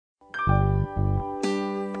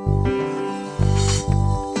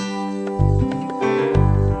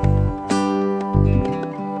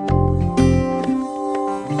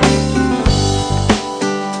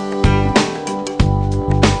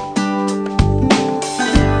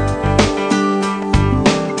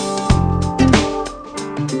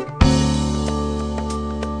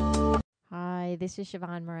this is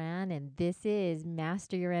Sheevaun Moran, and this is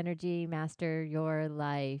Master Your Energy, Master Your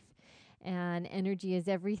Life. And energy is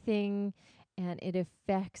everything, and it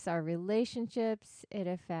affects our relationships. It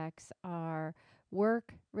affects our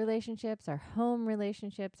work relationships, our home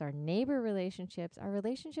relationships, our neighbor relationships, our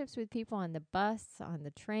relationships with people on the bus, on the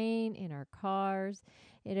train, in our cars.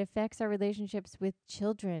 It affects our relationships with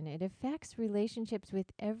children. It affects relationships with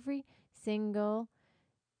every single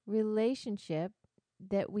relationship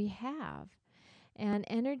that we have. And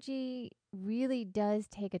energy really does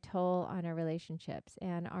take a toll on our relationships.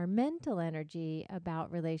 And our mental energy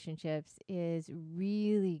about relationships is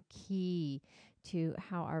really key to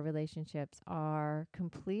how our relationships are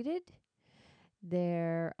completed,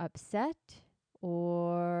 they're upset,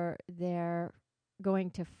 or they're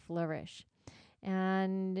going to flourish.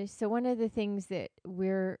 And so one of the things that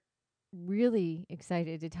we're really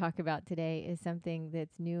excited to talk about today is something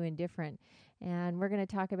that's new and different. And we're going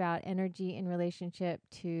to talk about energy in relationship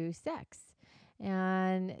to sex.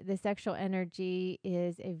 And the sexual energy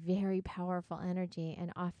is a very powerful energy,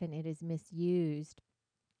 and often it is misused,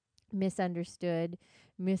 misunderstood,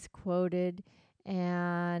 misquoted,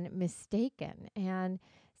 and mistaken. And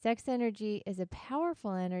sex energy is a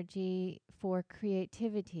powerful energy for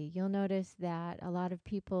creativity. You'll notice that a lot of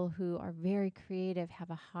people who are very creative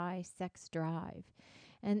have a high sex drive.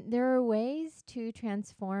 And there are ways to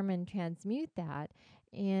transform and transmute that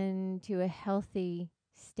into a healthy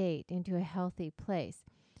state, into a healthy place.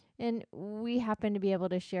 And we happen to be able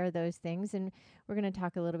to share those things. And we're going to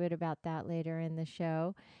talk a little bit about that later in the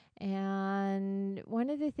show. And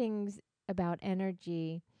one of the things about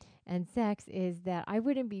energy and sex is that I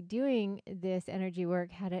wouldn't be doing this energy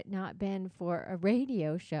work had it not been for a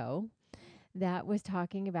radio show that was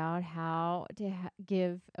talking about how to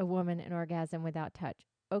give a woman an orgasm without touch.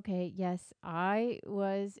 Okay, yes, I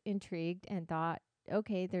was intrigued and thought,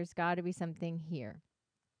 okay, there's got to be something here.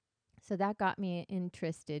 So that got me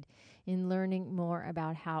interested in learning more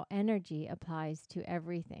about how energy applies to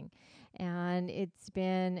everything. And it's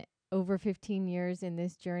been over 15 years in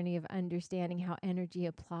this journey of understanding how energy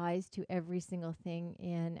applies to every single thing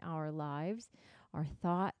in our lives, our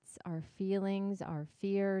thoughts, our feelings, our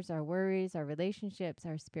fears, our worries, our relationships,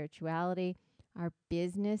 our spirituality, our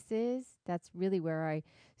businesses. That's really where I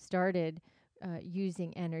started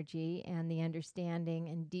using energy and the understanding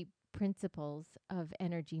and deep principles of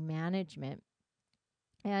energy management,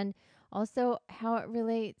 and also how it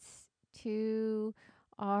relates to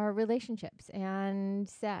our relationships and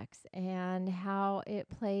sex, and how it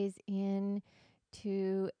plays in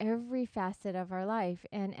to every facet of our life.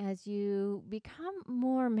 And as you become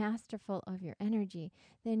more masterful of your energy,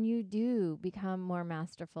 then you do become more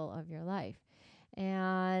masterful of your life.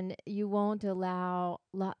 And you won't allow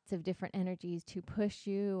lots of different energies to push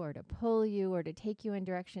you or to pull you or to take you in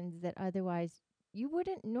directions that otherwise you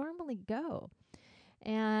wouldn't normally go.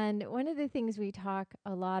 And one of the things we talk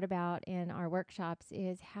a lot about in our workshops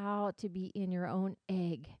is how to be in your own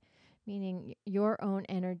egg, meaning your own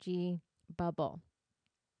energy bubble.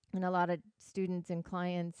 And a lot of students and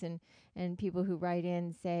clients and people who write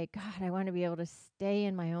in say, God, I want to be able to stay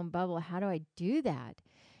in my own bubble. How do I do that?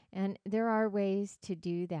 And there are ways to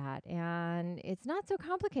do that. And it's not so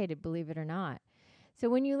complicated, believe it or not. So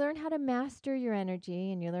when you learn how to master your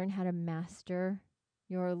energy and you learn how to master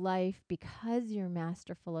your life because you're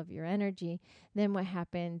masterful of your energy, then what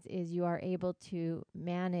happens is you are able to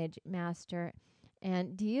manage, master,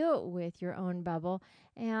 and deal with your own bubble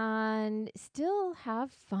and still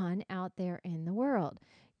have fun out there in the world.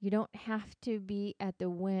 You don't have to be at the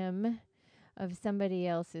whim of somebody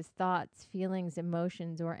else's thoughts, feelings,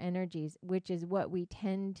 emotions, or energies, which is what we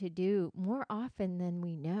tend to do more often than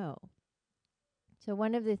we know. So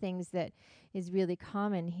one of the things that is really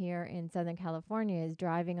common here in Southern California is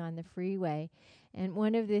driving on the freeway. And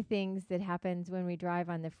one of the things that happens when we drive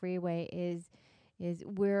on the freeway is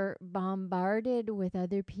we're bombarded with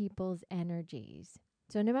other people's energies.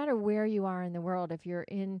 So no matter where you are in the world, if you're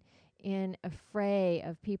in a fray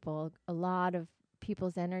of people, a lot of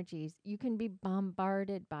people's energies, you can be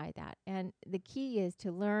bombarded by that. And the key is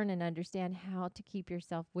to learn and understand how to keep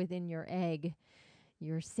yourself within your egg,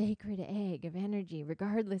 your sacred egg of energy,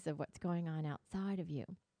 regardless of what's going on outside of you.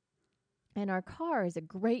 And our car is a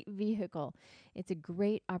great vehicle. It's a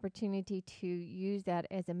great opportunity to use that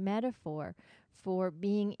as a metaphor for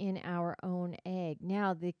being in our own egg.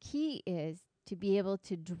 Now, the key is to be able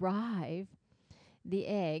to drive the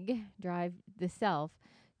egg, drive the self,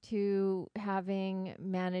 to having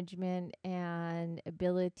management and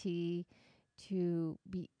ability to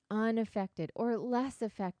be unaffected or less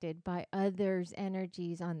affected by others'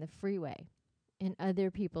 energies on the freeway. in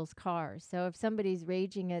other people's cars. So if somebody's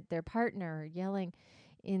raging at their partner or yelling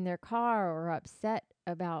in their car or upset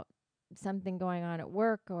about something going on at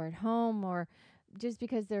work or at home, or just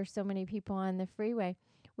because there's so many people on the freeway,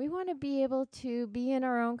 we want to be able to be in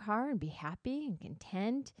our own car and be happy and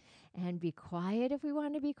content and be quiet if we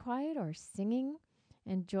want to be quiet, or singing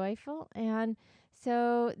and joyful. And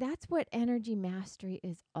so that's what energy mastery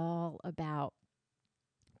is all about.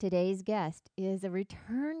 Today's guest is a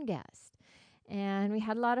return guest, and we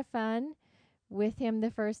had a lot of fun with him the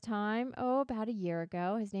first time, about a year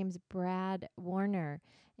ago. His name's Brad Warner,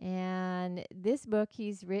 and this book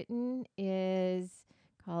he's written is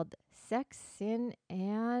called Sex, Sin,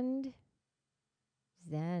 and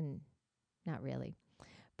Zen. Not really,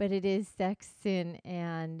 but it is Sex, Sin,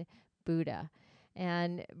 and Buddha.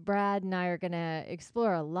 And Brad and I are going to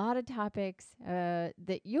explore a lot of topics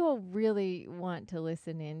that you'll really want to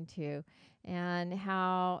listen into, and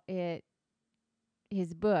how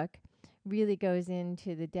his book really goes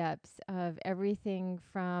into the depths of everything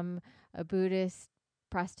from a Buddhist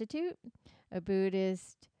prostitute, a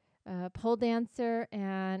Buddhist pole dancer,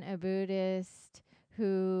 and a Buddhist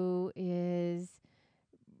who is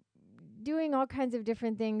doing all kinds of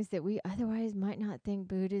different things that we otherwise might not think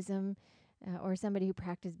Buddhism or somebody who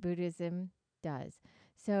practiced Buddhism does.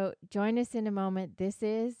 So join us in a moment. This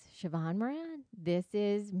is Sheevaun Moran. This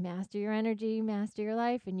is Master Your Energy, Master Your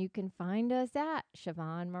Life. And you can find us at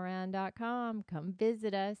SheevaunMoran.com. Come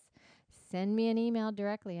visit us. Send me an email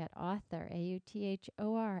directly at author,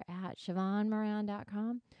 AUTHOR, at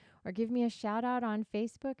SheevaunMoran.com. Or give me a shout out on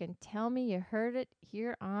Facebook and tell me you heard it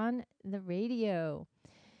here on the radio.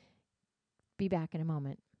 Be back in a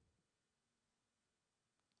moment.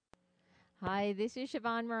 Hi, this is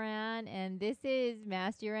Sheevaun Moran, and this is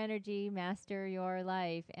Master Your Energy, Master Your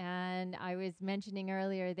Life. And I was mentioning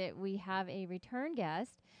earlier that we have a return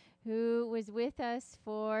guest who was with us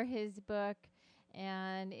for his book,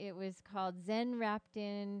 and it was called Zen Wrapped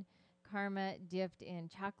in Karma Dipped in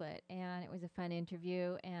Chocolate. And it was a fun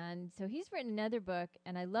interview. And so he's written another book,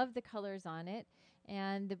 and I love the colors on it.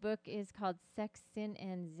 And the book is called Sex, Sin,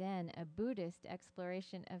 and Zen, a Buddhist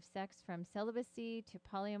exploration of sex from celibacy to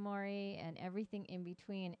polyamory and everything in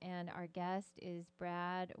between. And our guest is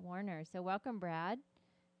Brad Warner. So welcome, Brad.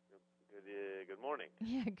 Good morning.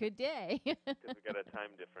 Yeah, good day. Because we got a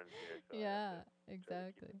time difference here. So yeah,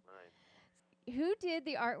 exactly. Who did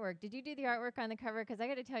the artwork? Did you do the artwork on the cover? Because I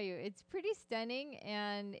got to tell you, it's pretty stunning,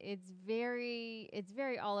 and it's very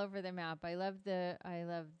all over the map. I love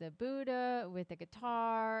the Buddha with the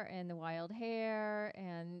guitar and the wild hair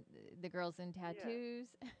and the girls in tattoos.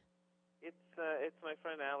 Yeah. It's my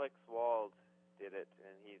friend Alex Wald did it,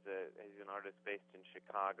 and he's an artist based in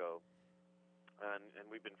Chicago, and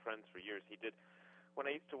we've been friends for years. He did. When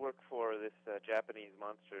I used to work for this Japanese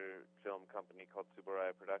monster film company called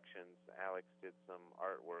Tsuburaya Productions, Alex did some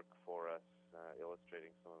artwork for us,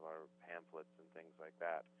 illustrating some of our pamphlets and things like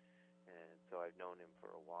that. And so I've known him for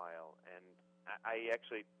a while. And I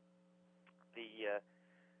actually,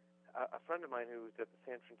 a friend of mine who was at the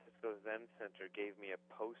San Francisco Zen Center gave me a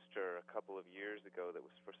poster a couple of years ago that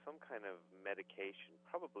was for some kind of medication,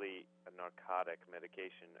 probably a narcotic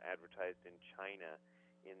medication advertised in China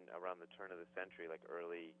in around the turn of the century, like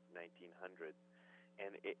early 1900s.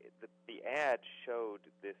 And the ad showed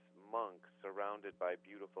this monk surrounded by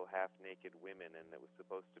beautiful half-naked women, and it was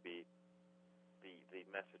supposed to be, the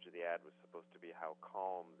message of the ad was supposed to be how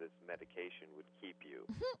calm this medication would keep you.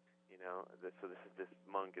 You know, so this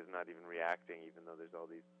monk is not even reacting, even though there's all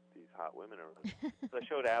these hot women around. So I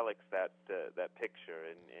showed Alex that picture,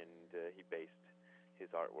 and he based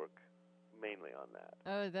his artwork mainly on that.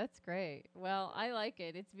 Oh, that's great. Well, I like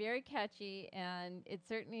it. It's very catchy, and it's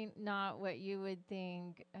certainly not what you would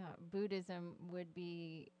think Buddhism would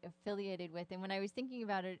be affiliated with. And when I was thinking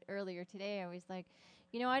about it earlier today, I was like,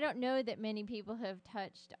 I don't know that many people have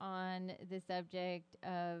touched on the subject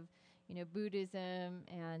of, Buddhism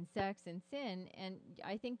and sex and sin. And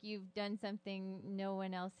I think you've done something no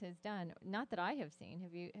one else has done. Not that I have seen.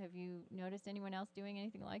 Have you noticed anyone else doing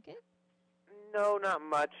anything like it? No, not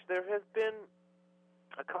much. There has been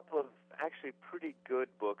a couple of actually pretty good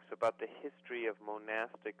books about the history of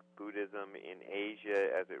monastic Buddhism in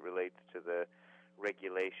Asia as it relates to the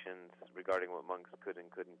regulations regarding what monks could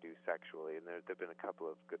and couldn't do sexually. And there have been a couple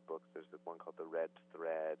of good books. There's one called The Red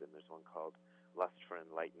Thread, and there's one called Lust for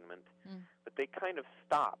Enlightenment. But they kind of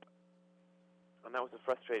stop. And that was a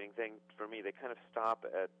frustrating thing for me. They kind of stop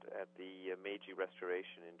at the Meiji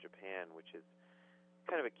Restoration in Japan, which is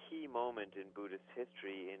kind of a key moment in Buddhist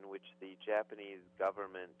history in which the Japanese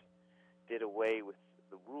government did away with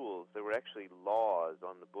the rules. There were actually laws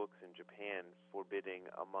on the books in Japan forbidding,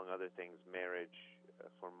 among other things, marriage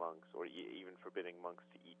for monks, or even forbidding monks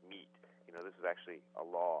to eat meat. This was actually a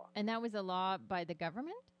law. And that was a law by the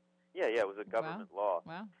government? Yeah, it was a government law.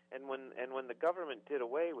 Wow. And when the government did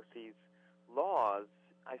away with these laws,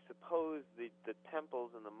 I suppose the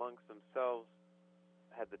temples and the monks themselves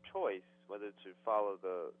had the choice whether to follow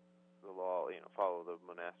the law, follow the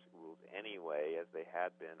monastic rules anyway, as they had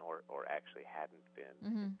been, or actually hadn't been.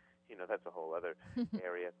 Mm-hmm. That's a whole other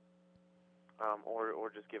area. Or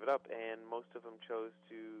just give it up. And most of them chose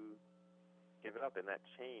to give it up, and that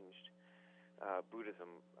changed Buddhism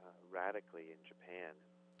radically in Japan.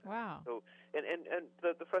 Wow. So, and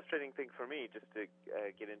the frustrating thing for me, just to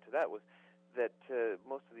get into that, was that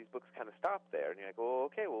most of these books kind of stop there, and you're like, well,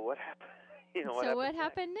 okay, well, what happened? What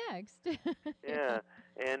happened next? Yeah,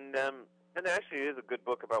 and there actually is a good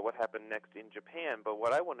book about what happened next in Japan. But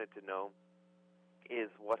what I wanted to know is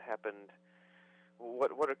what happened.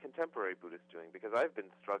 What are contemporary Buddhists doing? Because I've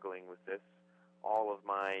been struggling with this all of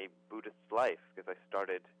my Buddhist life, because I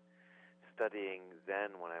started studying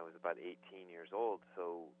Zen when I was about 18 years old.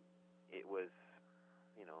 So it was,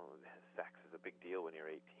 sex is a big deal when you're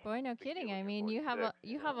 18. Boy, no kidding. I mean, you have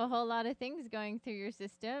a whole lot of things going through your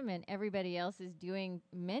system, and everybody else is doing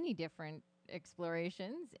many different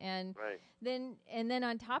explorations, and right. then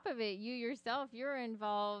on top of it, you yourself, you're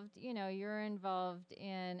involved in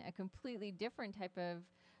a completely different type of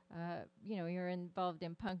you're involved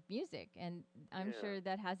in punk music, and I'm sure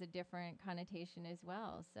that has a different connotation as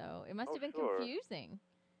well, so it must have been confusing.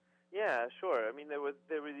 Yeah, sure. I mean, there were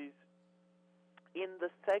these, in the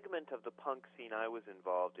segment of the punk scene I was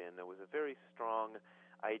involved in, there was a very strong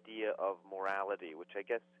idea of morality, which I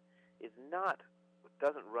guess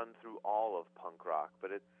doesn't run through all of punk rock, but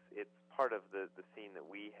it's part of the scene that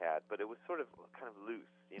we had. But it was sort of kind of loose.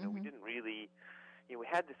 We didn't really, we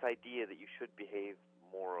had this idea that you should behave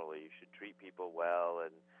morally, you should treat people well,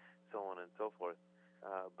 and so on and so forth.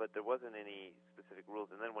 But there wasn't any specific rules.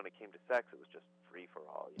 And then when it came to sex, it was just free for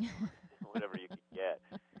all, whatever you could get.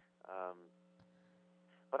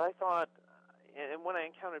 But I thought, and when I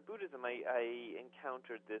encountered Buddhism, I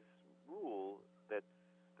encountered this rule that's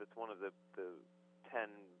one of the 10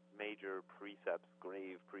 major precepts,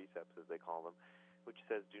 grave precepts as they call them, which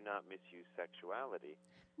says do not misuse sexuality.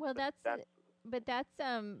 Well, that's I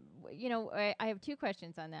have two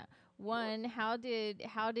questions on that. One, how did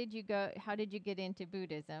you get into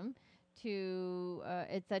Buddhism to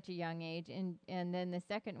at such a young age, and then the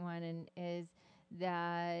second one is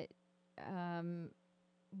that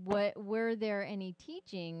what were there any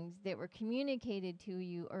teachings that were communicated to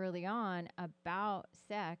you early on about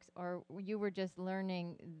sex, or you were just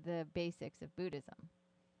learning the basics of Buddhism?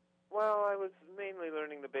 Well, I was mainly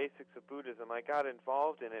learning the basics of Buddhism. I got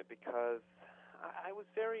involved in it because I was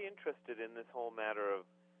very interested in this whole matter of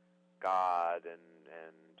God and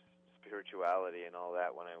spirituality and all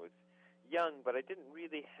that when I was young, but I didn't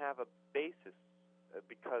really have a basis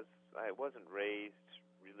because I wasn't raised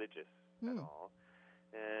religious at all.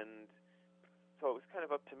 And so it was kind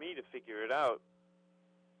of up to me to figure it out.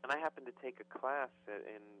 And I happened to take a class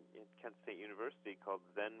in Kent State University called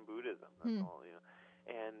Zen Buddhism. That's all,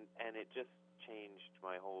 And it just changed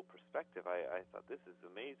my whole perspective. I thought, this is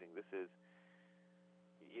amazing.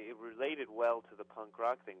 It related well to the punk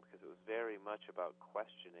rock thing because it was very much about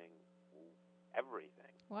questioning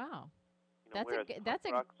everything. Wow.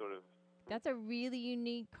 That's a really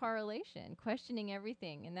unique correlation, questioning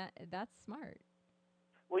everything, and that's smart.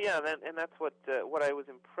 Well, yeah, and that's what I was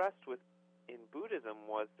impressed with in Buddhism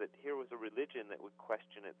was that here was a religion that would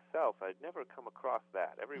question itself. I'd never come across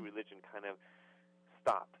that. Every religion kind of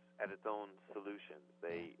stops at its own solutions.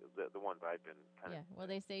 The ones I've been kind of... Well,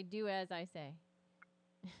 they say, do as I say.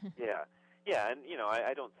 Yeah, and,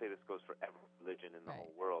 I don't say this goes for every religion in the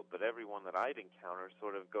whole world, but every one that I'd encounter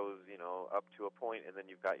sort of goes, up to a point, and then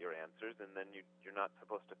you've got your answers, and then you're not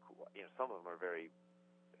supposed to... some of them are very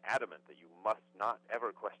adamant that you must not ever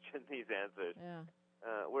question these answers. Yeah.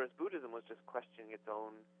 Whereas Buddhism was just questioning its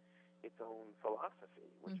own philosophy,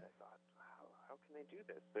 which I thought, wow, how can they do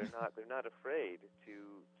this? They're not afraid to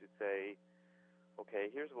say, okay,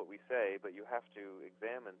 here's what we say, but you have to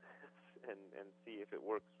examine this and see if it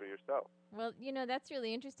works for yourself. Well, that's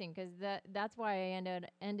really interesting because that's why I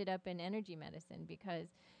ended up in energy medicine, because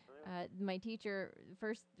my teacher,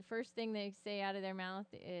 first thing they say out of their mouth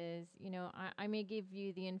is, I may give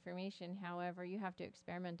you the information, however, you have to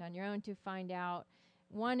experiment on your own to find out,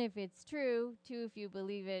 1, if it's true, 2, if you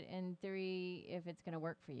believe it, and 3, if it's going to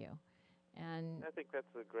work for you. And I think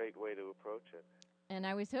that's a great way to approach it. And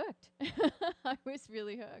I was hooked. I was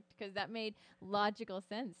really hooked because that made logical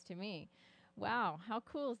sense to me. Wow, how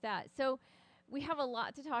cool is that? So, we have a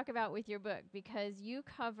lot to talk about with your book because you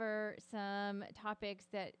cover some topics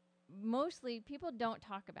that mostly people don't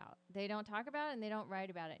talk about. They don't talk about it and they don't write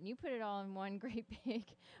about it. And you put it all in one great big,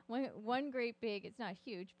 one great big, it's not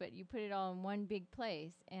huge, but you put it all in one big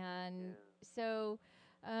place. And so,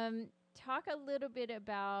 talk a little bit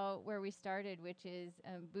about where we started, which is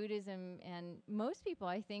Buddhism. And most people,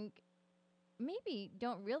 I think, maybe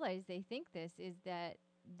don't realize they think this is that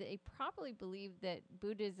they probably believe that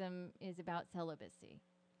Buddhism is about celibacy.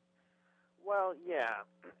 Well, yeah,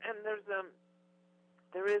 and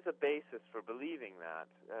there is a basis for believing that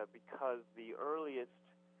because the earliest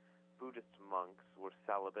Buddhist monks were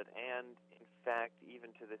celibate, and in fact,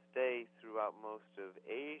 even to this day, throughout most of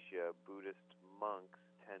Asia, Buddhist monks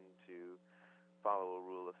tend to follow a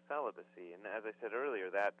rule of celibacy. And as I said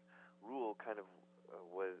earlier, that rule kind of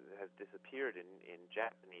has disappeared in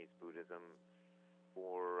Japanese Buddhism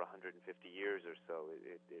for 150 years or so.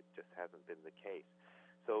 It just hasn't been the case.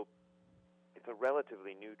 So it's a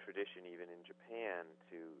relatively new tradition, even in Japan,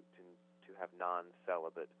 to have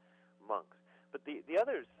non-celibate monks. But the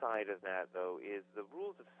other side of that, though, is the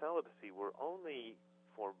rules of celibacy were only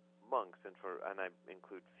for monks, and I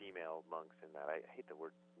include female monks in that. I hate the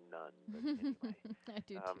word nun, but anyway. I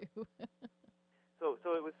do too. So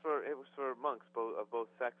it was for monks of both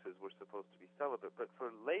sexes were supposed to be celibate, but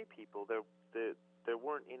for lay people there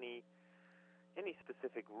weren't any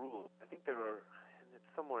specific rules. I think there are, and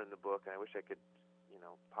it's somewhere in the book, and I wish I could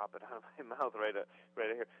pop it out of my mouth right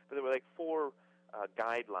here. But there were like 4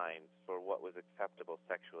 guidelines for what was acceptable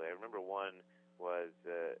sexually. I remember one was,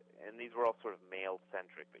 and these were all sort of male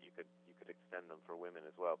centric, but you could extend them for women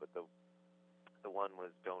as well. But the one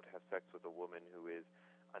was, don't have sex with a woman who is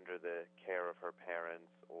under the care of her parents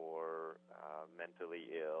or mentally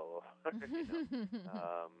ill, a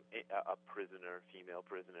prisoner, female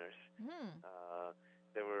prisoners.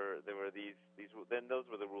 There were these. Then those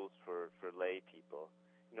were the rules for lay people.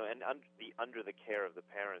 And under the care of the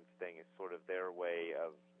parents thing is sort of their way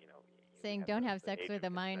of saying don't have sex with a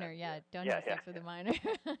minor. Don't have sex with a minor.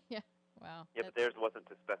 Yeah. Wow. Yeah, but theirs wasn't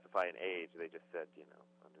to specify an age. They just said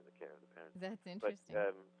under the care of the parents. That's interesting.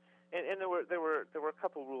 But, and there were a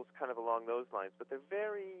couple rules kind of along those lines, but they're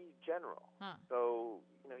very general. So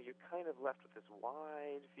you're kind of left with this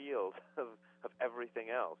wide field of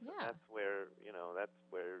everything else. Yeah. And that's where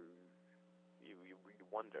you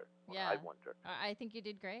wonder. I wonder. I think you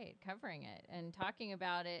did great covering it and talking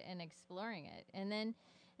about it and exploring it, and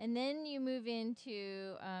then you move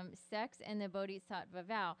into sex and the Bodhisattva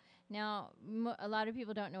vow. Now, a lot of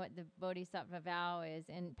people don't know what the Bodhisattva vow is,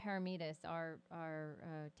 and Paramitas, our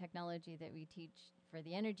technology that we teach for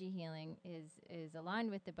the energy healing, is aligned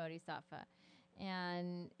with the Bodhisattva.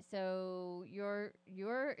 And so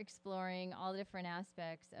you're exploring all the different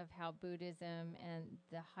aspects of how Buddhism and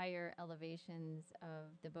the higher elevations of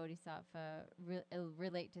the Bodhisattva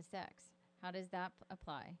relate to sex. How does that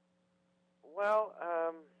apply? Well,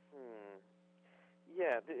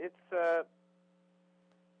 yeah, it's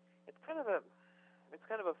kind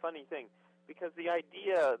of a funny thing, because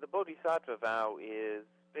the Bodhisattva vow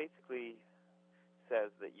basically says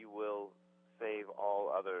that you will save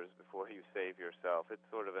all others before you save yourself. It's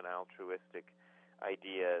sort of an altruistic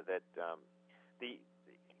idea that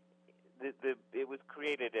it was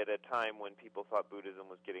created at a time when people thought Buddhism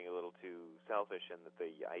was getting a little too selfish, and that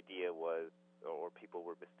the idea was, or people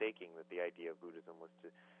were mistaking that the idea of Buddhism was to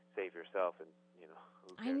save yourself, and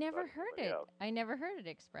who cares I never about heard anybody it. else? I never heard it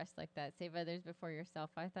expressed like that. Save others before yourself.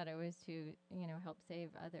 I thought it was to help save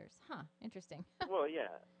others. Huh? Interesting. Well, yeah,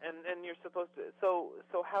 and you're supposed to. So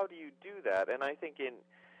how do you do that? And I think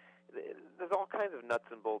there's all kinds of nuts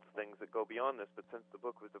and bolts things that go beyond this. But since the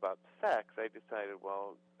book was about sex, I decided,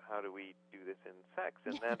 well, how do we do this in sex?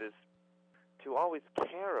 And that is to always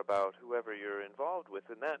care about whoever you're involved with,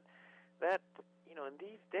 and that in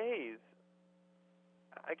these days,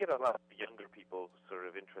 I get a lot of younger people sort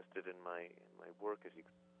of interested in my work, as you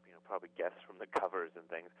probably guess from the covers and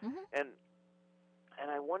things. Mm-hmm. And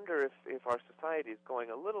I wonder if our society is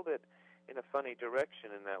going a little bit in a funny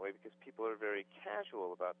direction in that way, because people are very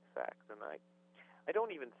casual about sex. And I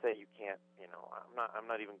don't even say you can't, I'm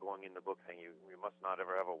not even going in the book saying you must not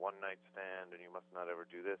ever have a one-night stand, and you must not ever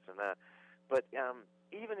do this and that. But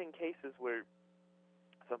even in cases where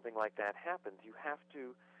something like that happens, you have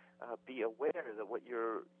to be aware that what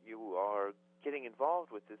you are getting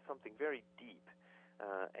involved with is something very deep,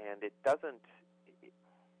 and it doesn't.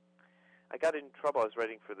 I got in trouble. I was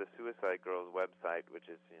writing for the Suicide Girls website, which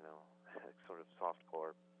is sort of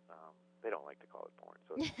softcore They don't like to call it porn,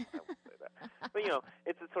 so I won't say that. But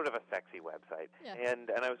it's a sort of a sexy website, Yeah. and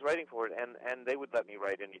I was writing for it, and they would let me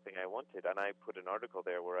write anything I wanted, and I put an article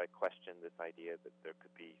there where I questioned this idea that there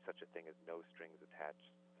could be such a thing as no strings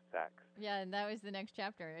attached to sex. Yeah, and that was the next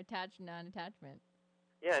chapter: attached, non-attachment.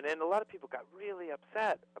 Yeah, and a lot of people got really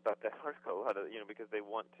upset about that article, because they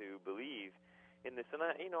want to believe in this. And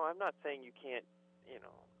I'm not saying you can't,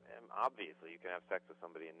 obviously you can have sex with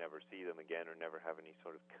somebody and never see them again or never have any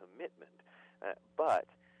sort of commitment, but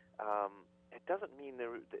it doesn't mean that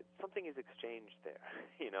something is exchanged there,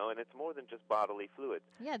 and it's more than just bodily fluids.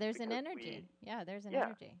 Yeah, there's an energy. There's an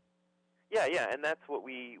energy. Yeah, and that's what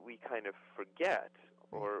we kind of forget,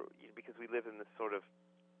 or because we live in this sort of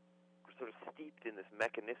steeped in this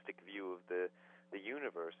mechanistic view of the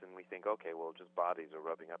universe, and we think, okay, well, just bodies are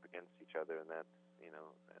rubbing up against each other, and that's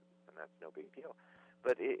and that's no big deal.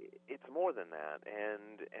 But it's more than that,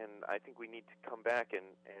 and I think we need to come back and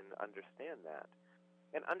understand that.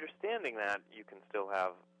 And understanding that, you can still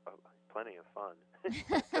have plenty of fun.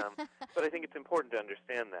 But I think it's important to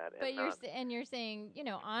understand that. But you're saying,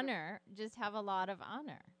 honor, just have a lot of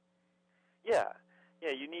honor. Yeah,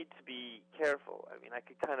 you need to be careful. I mean, I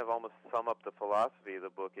could kind of almost sum up the philosophy of the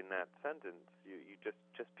book in that sentence. You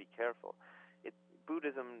just be careful.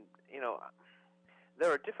 Buddhism, there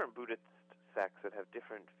are different Buddhist sects that have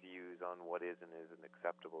different views on what is and isn't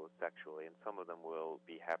acceptable sexually, and some of them will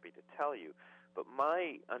be happy to tell you. But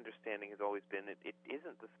my understanding has always been that it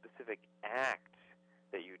isn't the specific act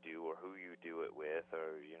that you do or who you do it with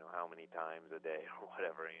or, how many times a day or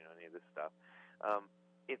whatever, any of this stuff.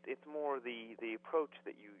 It's more the approach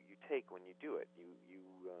that you take when you do it.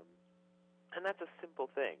 And that's a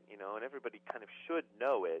simple thing, and everybody kind of should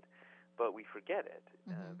know it, but we forget it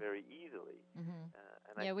very easily.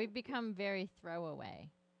 And we've become very throwaway.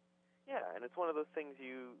 Yeah, and it's one of those things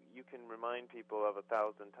you can remind people of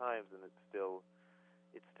 1,000 times, and it's still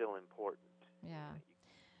important. Yeah.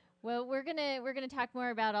 Well, we're gonna talk more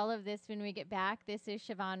about all of this when we get back. This is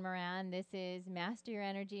Sheevaun Moran. This is Master Your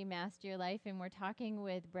Energy, Master Your Life, and we're talking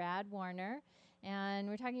with Brad Warner, and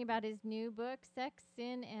we're talking about his new book, Sex,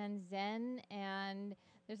 Sin, and Zen. And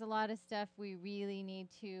there's a lot of stuff we really need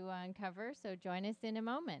to uncover. So join us in a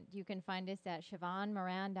moment. You can find us at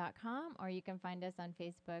SheevaunMoran.com, or you can find us on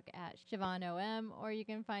Facebook at SheevaunOM, or you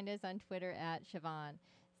can find us on Twitter at Sheevaun.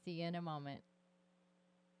 See you in a moment.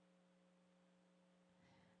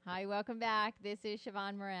 Hi, welcome back. This is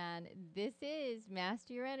Sheevaun Moran. This is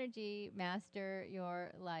Master Your Energy, Master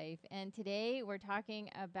Your Life. And today we're talking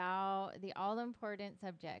about the all-important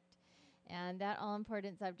subject. And that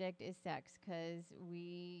all-important subject is sex, because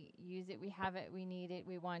we use it, we have it, we need it,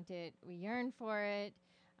 we want it, we yearn for it,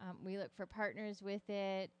 we look for partners with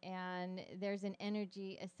it, and there's an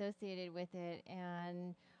energy associated with it.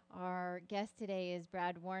 And our guest today is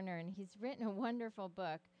Brad Warner, and he's written a wonderful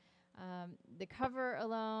book. The cover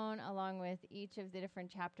alone, along with each of the different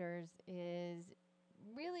chapters, is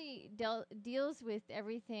really deals with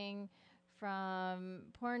everything from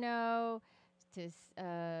porno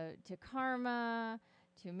to karma,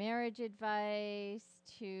 to marriage advice,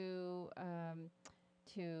 to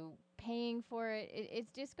paying for it. It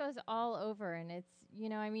just goes all over, and it's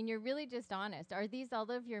you're really just honest. Are these all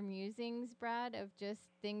of your musings, Brad, of just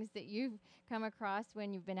things that you've come across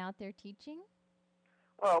when you've been out there teaching?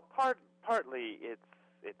 Well, partly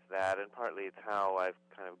it's that, and partly it's how I've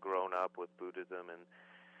kind of grown up with Buddhism and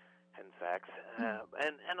sex.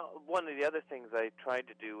 And one of the other things I tried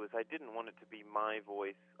to do was I didn't want it to be my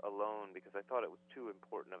voice alone, because I thought it was too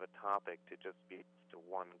important of a topic to just be to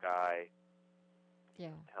one guy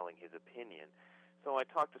telling his opinion. So I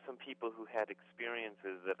talked to some people who had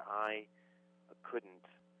experiences that I couldn't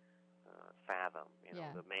fathom.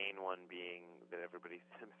 The main one being that everybody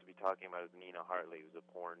seems to be talking about is Nina Hartley, who's a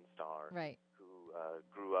porn star, who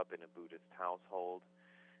grew up in a Buddhist household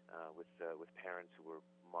with parents who were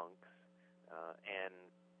monks, and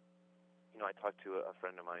I talked to a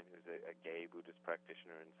friend of mine who's a gay Buddhist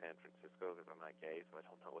practitioner in San Francisco, because I'm not gay, so I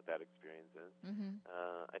don't know what that experience is.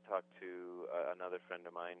 I talked to another friend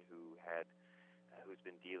of mine who's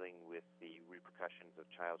been dealing with the repercussions of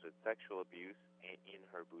childhood sexual abuse in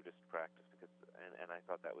her Buddhist practice, and I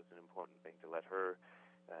thought that was an important thing to let her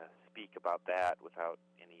speak about that without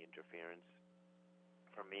any interference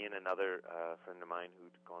from me. And another friend of mine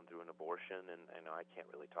who'd gone through an abortion, and I know I can't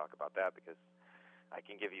really talk about that because I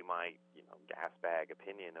can give you my gas bag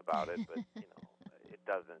opinion about it, but it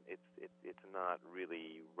doesn't. It's not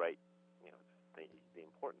really right. The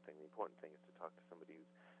important thing. The important thing is to talk to somebody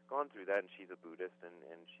who's gone through that, and she's a Buddhist,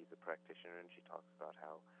 and she's a practitioner, and she talks about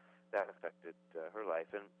how that affected her life.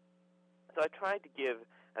 And so I tried to give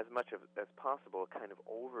as much as possible, a kind of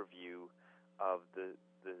overview of the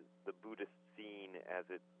Buddhist scene as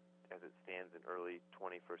it stands in early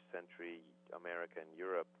 21st century America and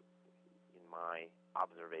Europe, in my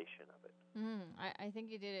observation of it. I think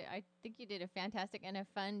you did it. I think you did a fantastic and a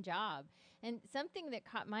fun job. And something that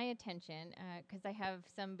caught my attention, because I have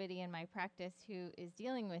somebody in my practice who is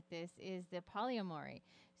dealing with this, is the polyamory.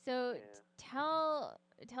 So tell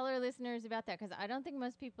our listeners about that, because I don't think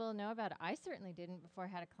most people know about it. I certainly didn't before I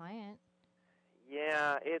had a client.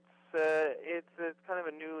 Yeah, it's kind of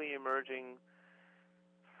a newly emerging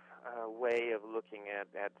way of looking at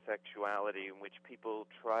sexuality, in which people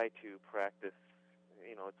try to practice,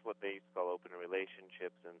 it's what they used to call open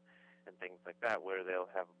relationships and things like that, where they'll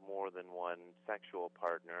have more than one sexual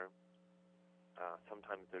partner.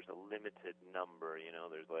 Sometimes there's a limited number,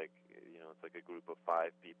 there's it's like a group of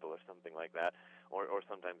 5 people or something like that, or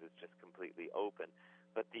sometimes it's just completely open.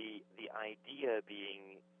 But the idea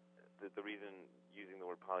being, the reason using the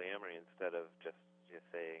word polyamory instead of just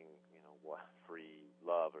saying, free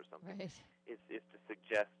love or something, right, is to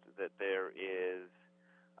suggest that there is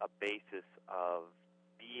a basis of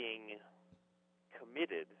being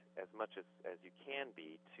committed as much as you can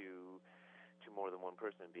be to more than one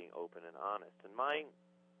person, and being open and honest. And my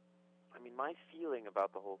feeling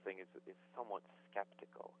about the whole thing is somewhat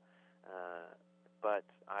skeptical. But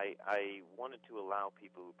I wanted to allow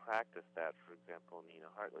people who practice that, for example, Nina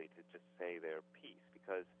Hartley, to just say their piece,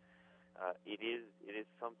 because it is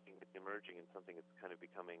something that's emerging and something that's kind of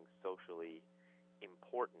becoming socially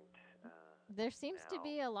important. There seems to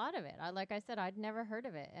be a lot of it. Like I said, I'd never heard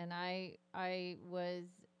of it, and I was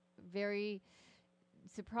very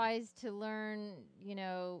surprised to learn.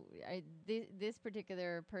 This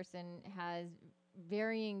particular person has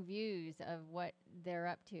varying views of what they're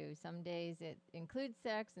up to. Some days it includes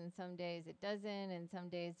sex, and some days it doesn't, and some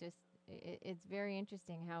days just it's very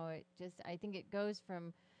interesting how it just, I think it goes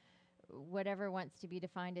from whatever wants to be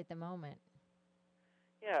defined at the moment.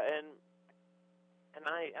 Yeah, and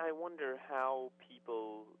I wonder how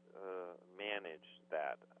people manage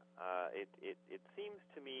that. It seems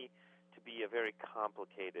to me to be a very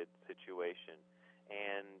complicated situation,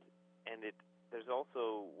 and there's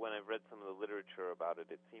also, when I've read some of the literature about it,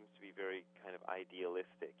 it seems to be very kind of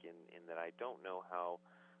idealistic in that I don't know how.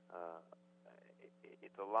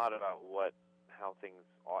 It's a lot about how things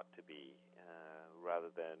ought to be,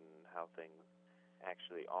 rather than how things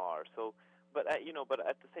actually are. So, but at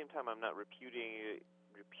the same time, I'm not repudiating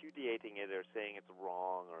it or saying it's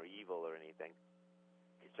wrong or evil or anything.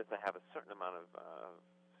 It's just I have a certain amount of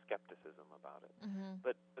skepticism about it. Mm-hmm.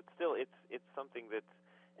 But still, it's something that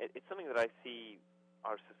I see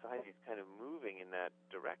our society is kind of moving in that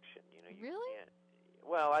direction. Really?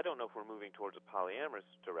 Well, I don't know if we're moving towards a polyamorous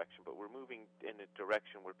direction, but we're moving in a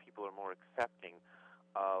direction where people are more accepting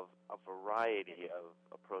of a variety of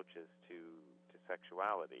approaches to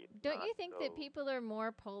sexuality. Don't you think that people are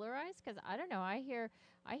more polarized? Because I don't know. I hear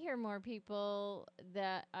more people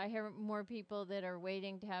that are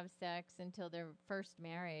waiting to have sex until they're first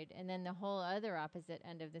married, and then the whole other opposite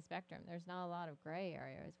end of the spectrum. There's not a lot of gray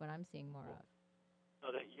area, is what I'm seeing more of. No,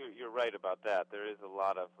 you're right about that. There is a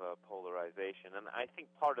lot of polarization, and I think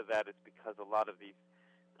part of that is because a lot of these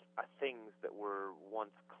things that were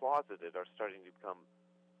once closeted are starting to become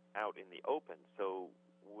out in the open. So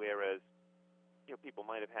whereas people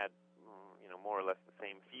might have had more or less the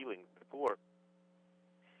same feelings before,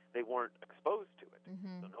 they weren't exposed to it.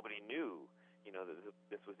 Mm-hmm. So nobody knew that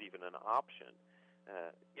this was even an option.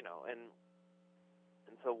 And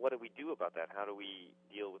so what do we do about that? How do we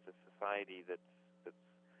deal with a society that's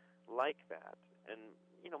like that? And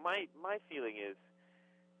my feeling is,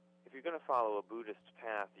 if you're going to follow a Buddhist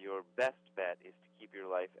path, your best bet is to keep your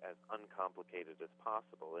life as uncomplicated as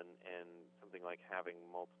possible. And something like having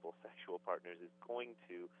multiple sexual partners is going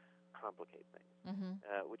to complicate things.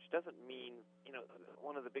 Mm-hmm. Which doesn't mean,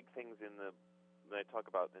 one of the big things that I talk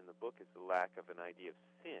about in the book is the lack of an idea of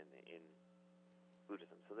sin in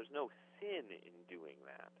Buddhism. So there's no sin in doing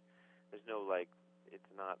that. There's no,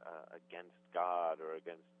 it's not against God or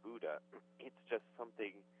against Buddha. It's just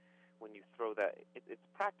something, when you throw that, it's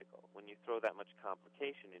practical. When you throw that much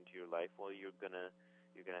complication into your life, well, you're gonna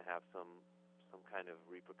have some kind of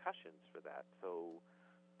repercussions for that. So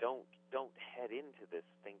don't head into this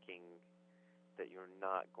thinking that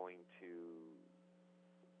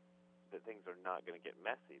that things are not going to get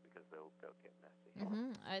messy, because they'll get messy.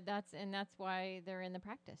 Mm-hmm. That's why they're in the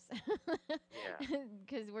practice. Yeah.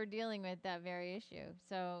 Because we're dealing with that very issue.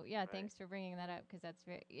 So yeah, Right. Thanks for bringing that up, because that's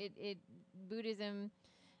Buddhism,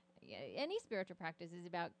 any spiritual practice is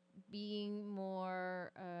about being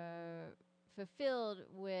more fulfilled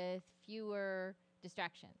with fewer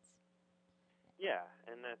distractions. Yeah,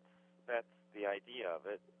 and that's the idea of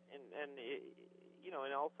it. And it,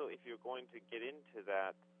 and also if you're going to get into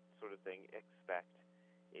that sort of thing, expect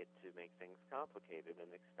it to make things complicated and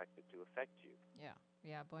expect it to affect you.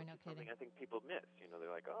 Yeah, boy, no kidding. Something I think people miss. They're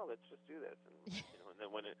like, oh, let's just do this, and and then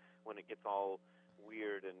when it gets all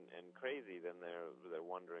weird and crazy, then they're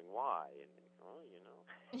wondering why, and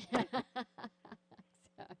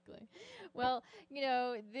Exactly. Well,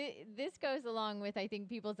 this goes along with, I think,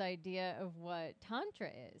 people's idea of what Tantra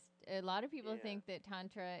is. A lot of people think that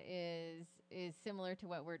Tantra is similar to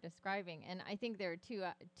what we're describing, and I think there are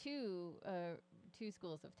two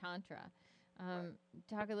schools of Tantra. Right.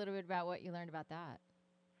 Talk a little bit about what you learned about that.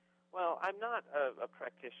 Well, I'm not a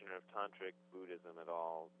practitioner of tantric Buddhism at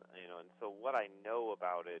all, and so what I know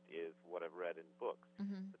about it is what I've read in books.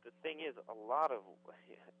 Mm-hmm. But the thing is, a lot of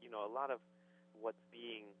what's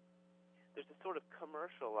being, there's a sort of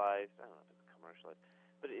commercialized, I don't know if it's commercialized,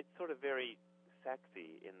 but it's sort of very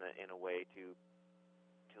sexy in a way to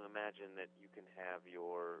imagine that you can have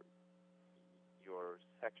your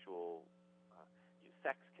sexual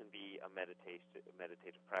sex can be a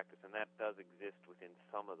meditative practice, and that does exist within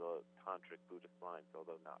some of the tantric Buddhist lines,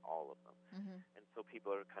 although not all of them. Mm-hmm. And so people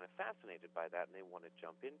are kind of fascinated by that, and they want to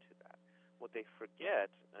jump into that. What they forget,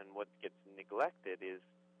 and what gets neglected, is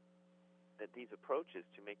that these approaches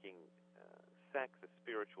to making sex a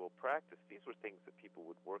spiritual practice, these were things that people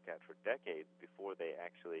would work at for decades before they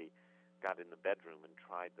actually got in the bedroom and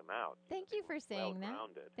tried them out. Thank you for saying that.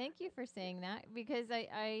 Thank you for saying that, because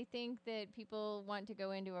I think that people want to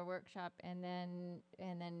go into a workshop and then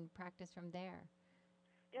practice from there.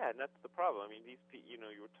 Yeah, and that's the problem. I mean,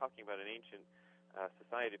 you were talking about an ancient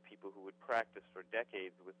society of people who would practice for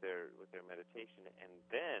decades with their meditation and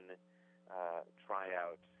then try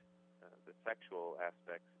out the sexual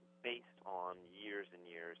aspects based on years and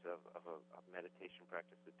years of meditation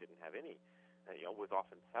practice that didn't have any. Was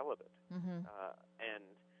often celibate, mm-hmm.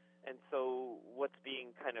 And so what's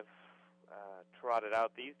being kind of trotted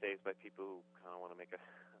out these days by people who kind of want to make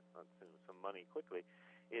some money quickly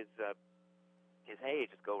is hey,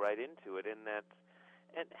 just go right into it, and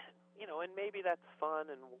and maybe that's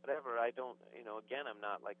fun and whatever. I don't, again, I'm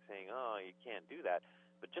not like saying, oh, you can't do that,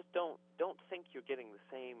 but just don't think you're getting the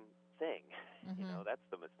same thing. Mm-hmm. That's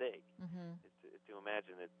the mistake. Mm-hmm. Is to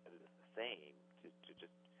imagine that it's the same. To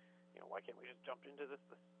just why can't we just jump into this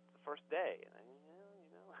the first day? And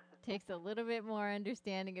takes a little bit more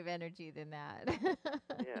understanding of energy than that.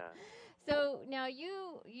 Yeah. So now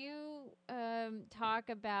you talk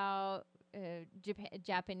about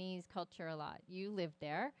Japanese culture a lot. You live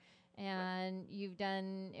there, and right. You've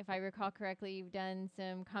done, if I recall correctly, you've done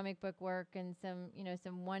some comic book work and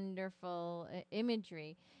some wonderful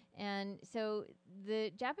imagery. And so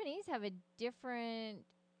the Japanese have a different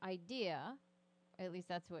idea, at least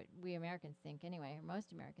that's what we Americans think anyway, or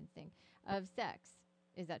most Americans think, of sex.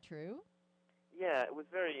 Is that true? Yeah, it was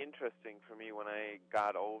very interesting for me when I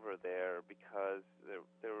got over there, because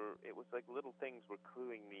it was like little things were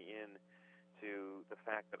cluing me in to the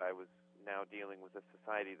fact that I was now dealing with a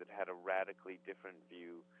society that had a radically different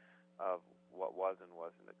view of what was and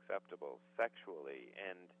wasn't acceptable sexually.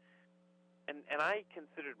 And I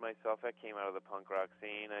considered myself, I came out of the punk rock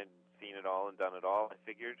scene, I'd seen it all and done it all. I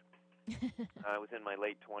figured I was in my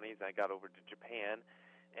late 20s, I got over to Japan.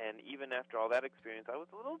 And even after all that experience, I was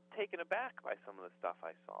a little taken aback by some of the stuff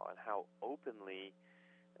I saw and how openly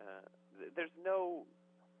there's no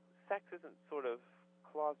sex isn't sort of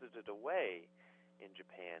closeted away in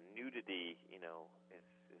Japan. Nudity,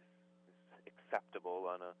 is acceptable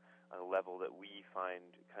on a level that we find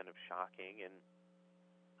kind of shocking. And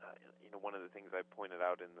one of the things I pointed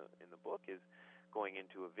out in the book is going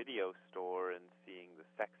into a video store and seeing the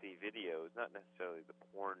sexy videos, not necessarily the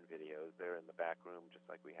porn videos, they're in the back room just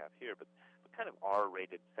like we have here, but kind of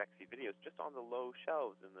R-rated sexy videos just on the low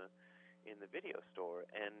shelves in the video store.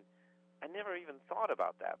 And I never even thought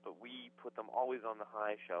about that, but we put them always on the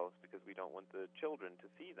high shelves because we don't want the children to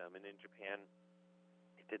see them. And in Japan,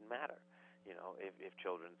 it didn't matter. If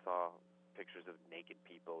children saw pictures of naked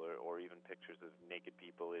people or even pictures of naked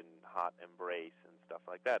people in hot embrace and stuff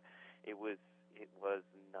like that, it was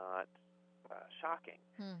not shocking.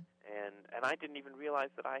 And I didn't even realize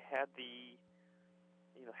that I had the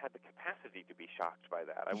capacity to be shocked by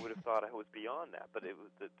that. I would have thought I was beyond that, but it was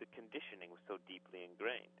the conditioning was so deeply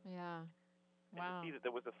ingrained. Yeah. Wow. And to see that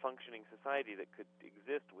there was a functioning society that could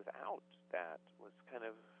exist without that was kind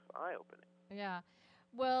of eye-opening. Yeah.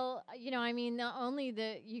 Well, I mean, not only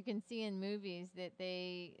that you can see in movies that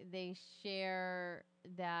they share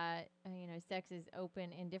that sex is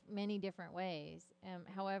open in many different ways.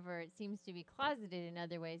 However, it seems to be closeted in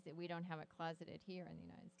other ways that we don't have it closeted here in the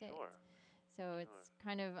United States. Sure. So Sure. it's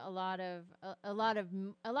kind of a lot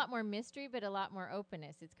more mystery, but a lot more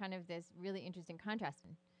openness. It's kind of this really interesting contrast.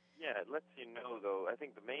 Yeah, it lets you know, though. I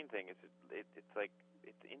think the main thing is it's like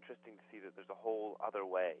it's interesting to see that there's a whole other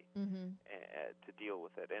way Mm-hmm. to deal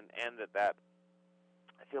with it, and that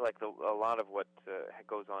I feel like a lot of what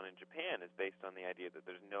goes on in Japan is based on the idea that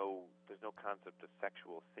there's no concept of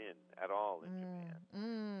sexual sin at all in Japan.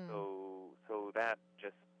 So that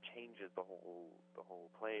just changes the whole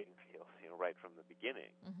playing field, right from the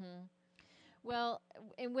beginning. Mm-hmm. Well,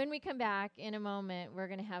 and when we come back in a moment, we're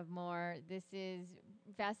going to have more. This is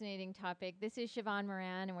a fascinating topic. This is Sheevaun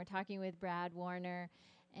Moran, and we're talking with Brad Warner.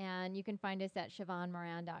 And you can find us at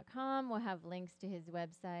SheevaunMoran.com. We'll have links to his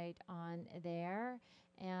website on there.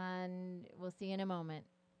 And we'll see you in a moment.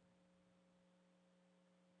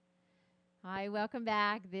 Hi, welcome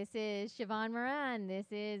back. This is Sheevaun Moran. This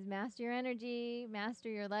is Master Your Energy, Master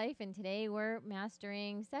Your Life. And today we're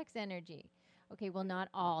mastering sex energy. Okay, well, not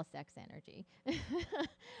all sex energy,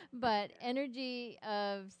 but energy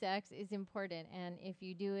of sex is important. And if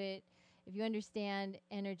you understand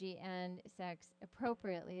energy and sex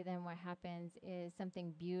appropriately, then what happens is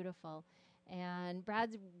something beautiful. And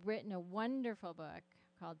Brad's written a wonderful book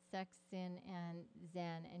called Sex, Sin, and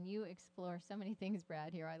Zen. And you explore so many things,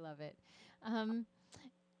 Brad, here. I love it. Um,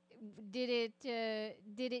 did it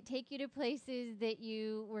take you to places that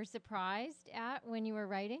you were surprised at when you were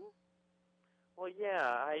writing? Well, yeah,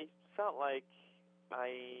 I felt like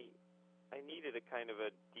I I needed a kind of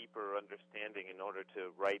a deeper understanding in order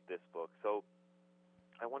to write this book. So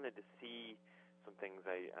I wanted to see some things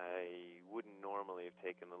I wouldn't normally have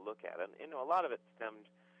taken a look at, and a lot of it stemmed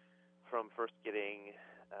from first getting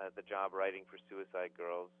the job writing for Suicide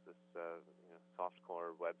Girls, this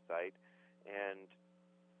softcore website, and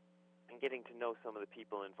getting to know some of the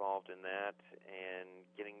people involved in that, and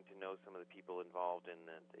getting to know some of the people involved in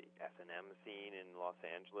the S&M scene in Los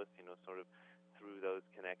Angeles, sort of through those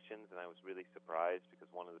connections. And I was really surprised because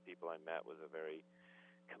one of the people I met was a very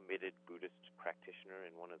committed Buddhist practitioner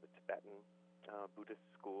in one of the Tibetan Buddhist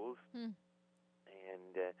schools, and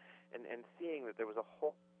seeing that there was the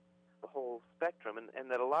whole spectrum,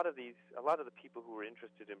 and that a lot of the people who were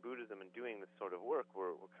interested in Buddhism and doing this sort of work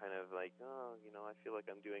were kind of like, oh, I feel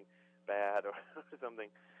like I'm doing bad or something.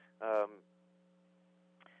 So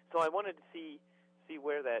I wanted to see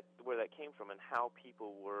where that came from and how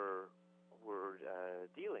people were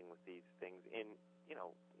dealing with these things in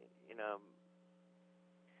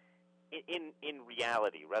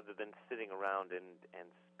reality, rather than sitting around and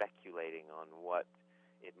speculating on what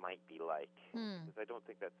it might be like, because I don't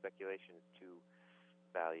think that speculation is too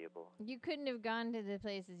valuable. You couldn't have gone to the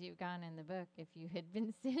places you've gone in the book if you had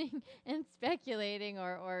been sitting and speculating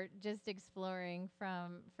or just exploring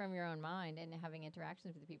from your own mind and having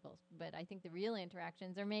interactions with the people. But I think the real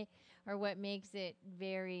interactions are what makes it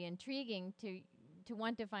very intriguing to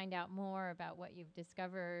want to find out more about what you've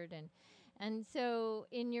discovered. And so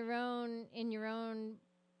in your own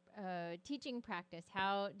teaching practice,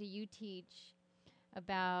 how do you teach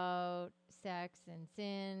about sex and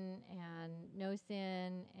sin and no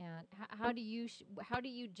sin, and how do you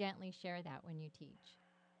gently share that when you teach?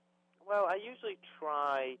 Well, I usually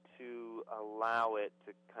try to allow it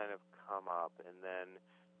to kind of come up and then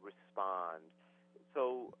respond.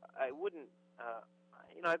 So I wouldn't,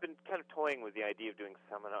 I've been kind of toying with the idea of doing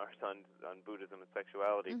seminars on Buddhism and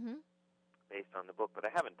sexuality based on the book, but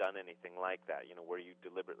I haven't done anything like that, where you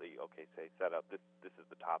deliberately, set up, this is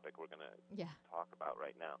the topic we're going to talk about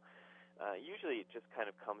right now. Usually it just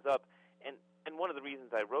kind of comes up, and one of the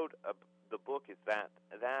reasons I wrote the book is that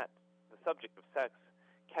the subject of sex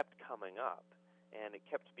kept coming up, and it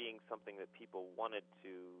kept being something that people wanted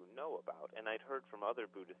to know about. And I'd heard from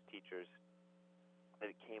other Buddhist teachers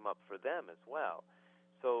that it came up for them as well.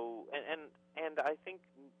 So, and I think,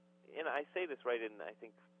 and I say this right in, I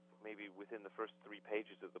think, maybe within the first 3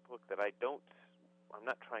 pages of the book, that I'm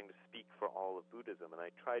not trying to speak for all of Buddhism, and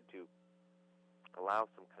I tried to allow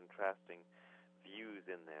some contrasting views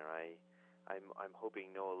in there. I'm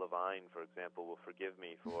hoping Noah Levine, for example, will forgive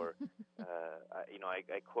me for,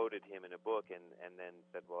 I quoted him in a book and then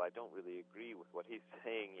said, well, I don't really agree with what he's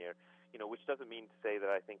saying here, which doesn't mean to say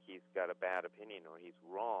that I think he's got a bad opinion or he's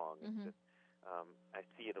wrong. It's just, I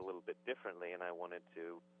see it a little bit differently, and I wanted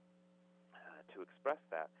to express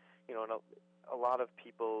that. And a lot of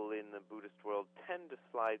people in the Buddhist world tend to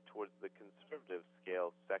slide towards the conservative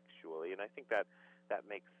scale sexually, and I think that that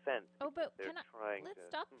makes sense. Oh, but let's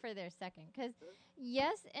stop for there a second, because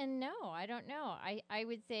yes and no. I don't know. I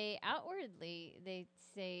would say outwardly they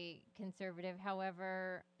say conservative.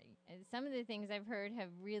 However, some of the things I've heard have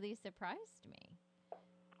really surprised me.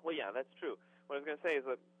 Well, yeah, that's true. What I was going to say is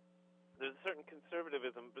that there's a certain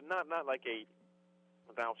conservatism, but not like a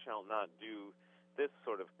thou shalt not do this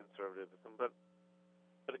sort of conservatism, but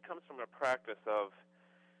it comes from a practice of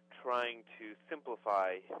trying to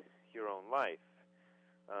simplify your own life.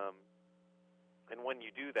 And when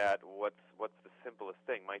you do that, what's the simplest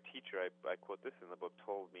thing? My teacher, I quote this in the book,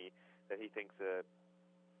 told me that he thinks a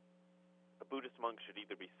Buddhist monk should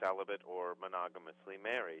either be celibate or monogamously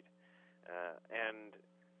married. And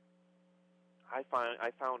I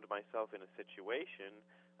found myself in a situation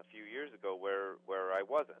a few years ago where I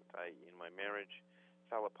wasn't. My marriage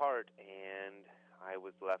fell apart, and I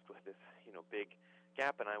was left with this big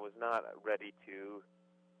gap, and I was not ready to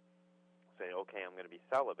say, okay, I'm going to be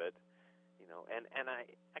celibate, and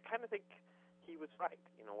I kind of think he was right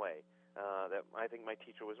in a way. That I think my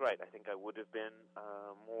teacher was right. I think I would have been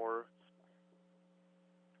more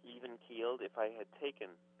even-keeled if I had taken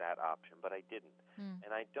that option, but I didn't.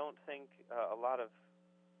 And I don't think a lot of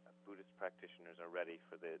Buddhist practitioners are ready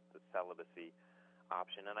for the celibacy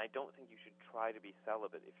option, and I don't think you should try to be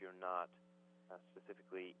celibate if you're not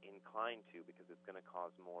specifically inclined to, because it's going to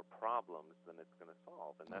cause more problems than it's going to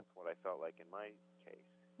solve, and that's what I felt like in my case.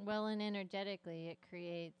 Well, and energetically, it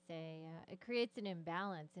creates an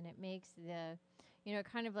imbalance, and it makes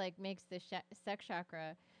kind of like makes the sex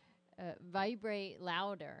chakra vibrate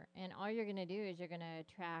louder, and all you're going to do is you're going to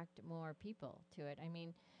attract more people to it. I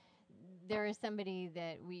mean, there is somebody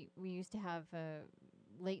that we used to have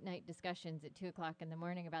late night discussions at 2:00 in the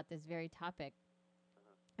morning about this very topic.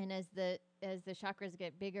 And as the chakras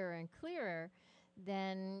get bigger and clearer,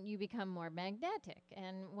 then you become more magnetic.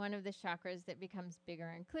 And one of the chakras that becomes bigger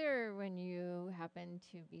and clearer when you happen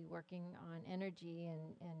to be working on energy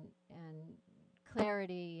and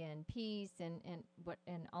clarity and peace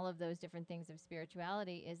and all of those different things of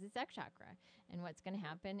spirituality is the sex chakra. And what's going to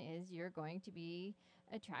happen is you're going to be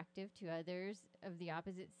attractive to others of the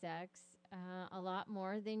opposite sex a lot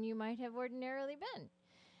more than you might have ordinarily been.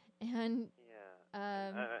 And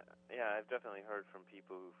I've definitely heard from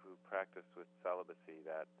people who practice with celibacy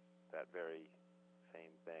that very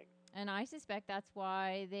same thing. And I suspect that's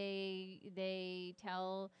why they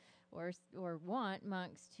tell or want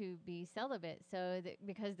monks to be celibate, so that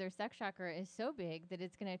because their sex chakra is so big that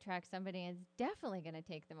it's going to attract somebody and it's definitely going to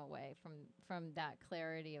take them away from that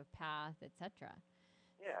clarity of path, etc.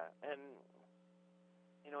 Yeah, and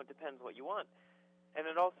it depends what you want, and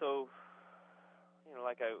it also,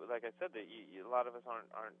 like I said, that a lot of us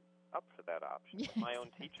aren't up for that option. Yes. My own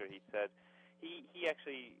teacher, he said, he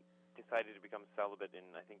actually decided to become celibate in,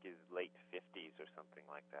 I think, his late 50s or something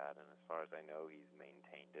like that, and as far as I know, he's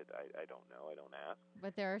maintained it. I don't know. I don't ask.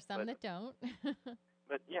 But there are some that don't.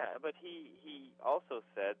 But he also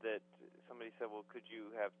said that somebody said, well, could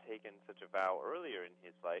you have taken such a vow earlier in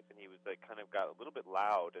his life? And he was kind of got a little bit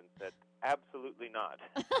loud and said, absolutely not,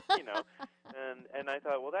 And I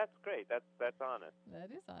thought, well, that's great. That's honest. That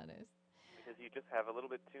is honest. Because you just have a little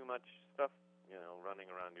bit too much stuff, running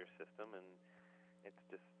around your system, and it's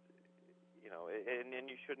just, and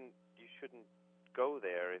you shouldn't go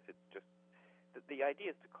there if it's just the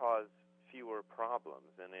idea is to cause fewer problems,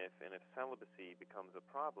 and if celibacy becomes a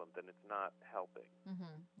problem, then it's not helping.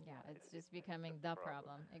 Mm-hmm. Yeah, it's just becoming the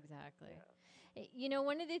problem. Exactly. Yeah.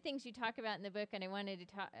 One of the things you talk about in the book, and I wanted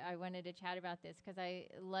to chat about this because I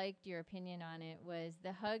liked your opinion on it, was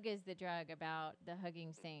the hug is the drug, about the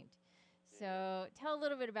hugging saint. So tell a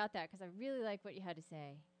little bit about that, because I really like what you had to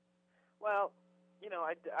say. Well,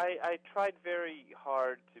 I tried very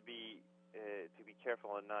hard to be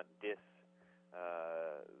careful and not diss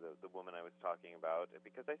the woman I was talking about,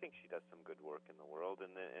 because I think she does some good work in the world,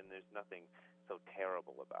 and there's nothing so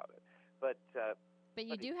terrible about it. But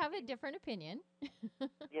you do have a different opinion.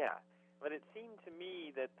 Yeah, but it seemed to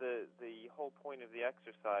me that the whole point of the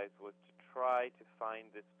exercise was to try to find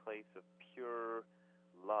this place of pure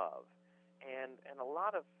love, and a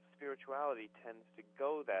lot of spirituality tends to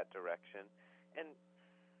go that direction, and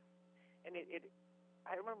it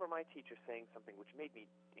I remember my teacher saying something which made me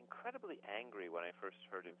incredibly angry when I first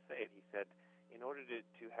heard him say it. He said, in order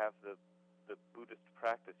to have the Buddhist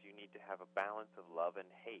practice, you need to have a balance of love and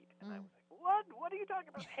hate. And I was like, what? What are you talking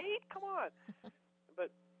about? Hate? Come on.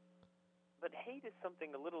 But hate is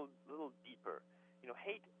something a little deeper.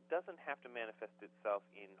 Hate doesn't have to manifest itself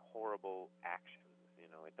in horrible actions.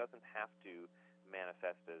 It doesn't have to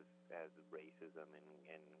manifest as racism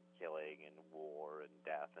and killing and war and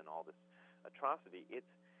death and all this atrocity.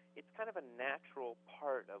 it's kind of a natural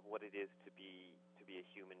part of what it is to be a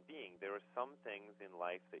human being. There are some things in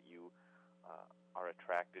life that you are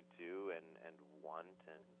attracted to and want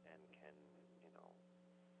and can, you know,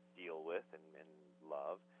 deal with and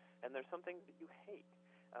love, and there's some things that you hate.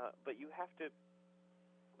 But you have to.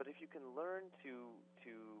 But if you can learn to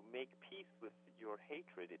make peace with your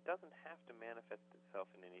hatred, it doesn't have to manifest itself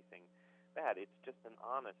in anything bad. It's just an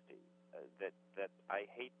honesty that I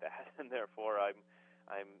hate that, and therefore I'm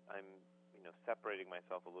you know, separating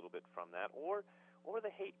myself a little bit from that. Or the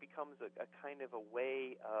hate becomes a kind of a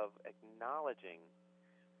way of acknowledging.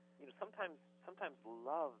 You know, sometimes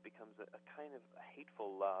love becomes a kind of a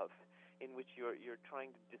hateful love, in which you're trying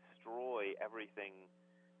to destroy everything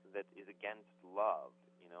that is against love.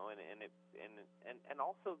 You know, and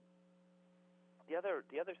also the other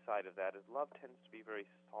side of that is love tends to be very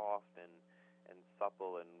soft and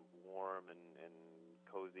supple and warm and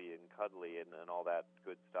cozy and cuddly and all that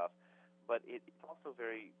good stuff, but it's also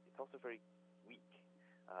very weak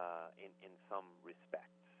in some respects.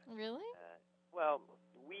 Really? Well,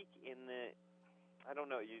 weak in the, I don't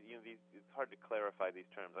know. It's hard to clarify these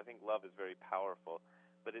terms. I think love is very powerful,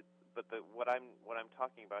 but what I'm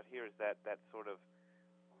talking about here is that sort of,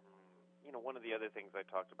 you know, one of the other things I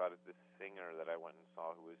talked about is this singer that I went and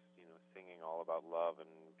saw who was, you know, singing all about love and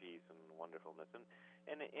peace and wonderfulness, and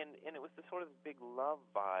it was this sort of big love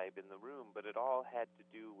vibe in the room, but it all had to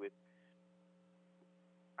do with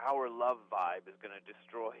our love vibe is going to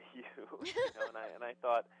destroy you, you know, and I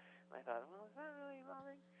thought, well, is that really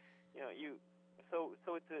loving? You know, so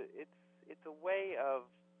it's a way of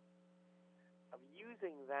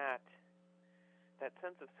using that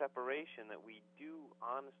sense of separation that we do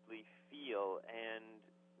honestly feel and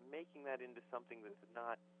making that into something that's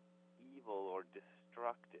not evil or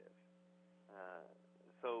destructive.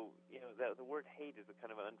 So, you know, the word hate is a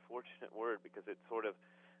kind of an unfortunate word because it sort of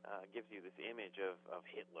gives you this image of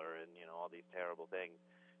Hitler and, you know, all these terrible things.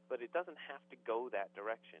 But it doesn't have to go that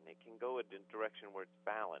direction. It can go in a direction where it's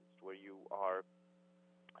balanced, where you are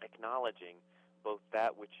acknowledging both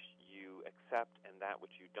that which you accept and that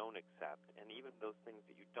which you don't accept. And even those things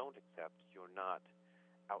that you don't accept, you're not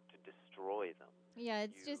out to destroy them. Yeah,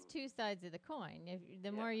 it's just two sides of the coin.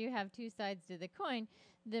 The more you have two sides to the coin,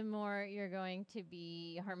 the more you're going to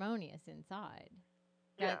be harmonious inside.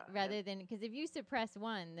 Yeah. Rather than, because if you suppress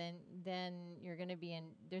one, then you're going to be in.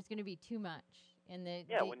 There's going to be too much in the.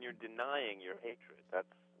 Yeah, when you're denying your hatred,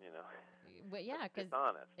 that's, you know. But yeah, because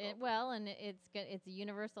it's a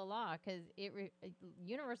universal law, because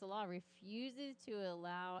universal law refuses to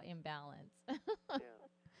allow imbalance.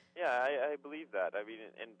 Yeah, I believe that. I mean,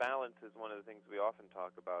 and balance is one of the things we often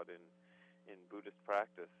talk about in Buddhist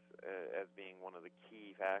practice as being one of the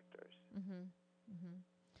key factors.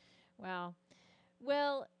 Wow.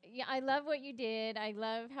 Well, yeah, I love what you did. I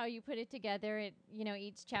love how you put it together.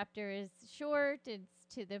 Each chapter is short, it's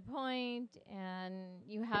to the point, and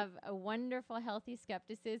you have a wonderful, healthy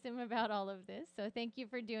skepticism about all of this. So thank you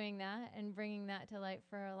for doing that and bringing that to light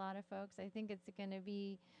for a lot of folks. I think it's going to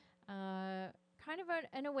be kind of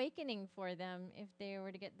an awakening for them if they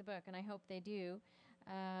were to get the book, and I hope they do.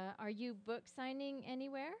 Are you book signing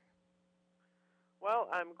anywhere? Well,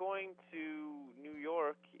 I'm going to New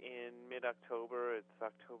York in mid-October. It's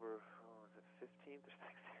October, is it 15th or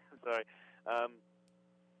 16th? I'm sorry.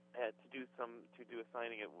 To do a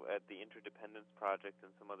signing at the Interdependence Project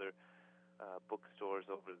and some other bookstores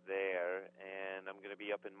over there, and I'm going to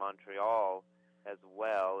be up in Montreal as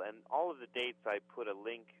well. And all of the dates, I put a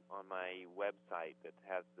link on my website that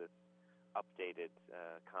has this updated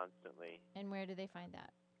constantly. And where do they find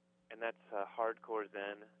that? And that's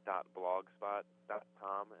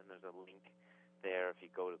hardcorezen.blogspot.com, and there's a link there. If you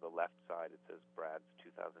go to the left side, it says Brad's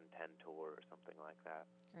 2010 tour or something like that.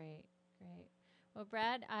 Great. Well,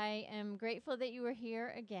 Brad, I am grateful that you were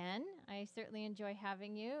here again. I certainly enjoy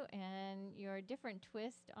having you and your different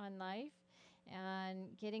twist on life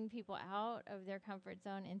and getting people out of their comfort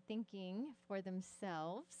zone and thinking for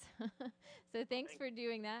themselves. So thanks for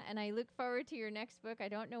doing that. And I look forward to your next book. I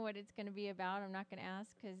don't know what it's going to be about. I'm not going to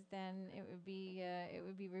ask, because then it would be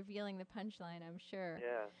revealing the punchline, I'm sure.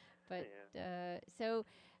 Yeah. But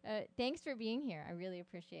thanks for being here. I really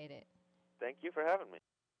appreciate it. Thank you for having me.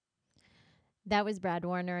 That was Brad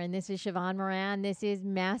Warner, and this is Sheevaun Moran. This is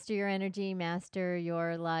Master Your Energy, Master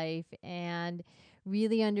Your Life, and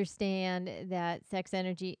really understand that sex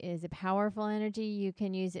energy is a powerful energy. You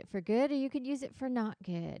can use it for good, or you could use it for not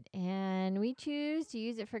good. And we choose to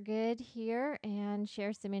use it for good here and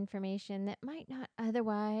share some information that might not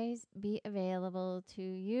otherwise be available to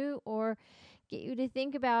you, or get you to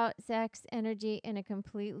think about sex energy in a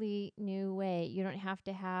completely new way. You don't have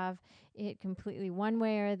to have it completely one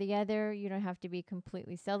way or the other. You don't have to be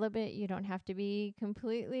completely celibate. You don't have to be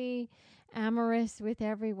completely amorous with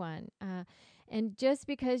everyone. And just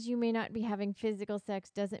because you may not be having physical sex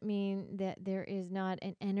doesn't mean that there is not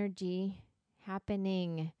an energy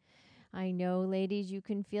happening. I know, ladies, you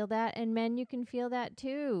can feel that, and men, you can feel that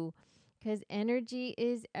too. Because energy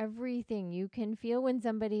is everything. You can feel when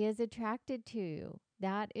somebody is attracted to you.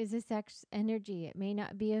 That is a sex energy. It may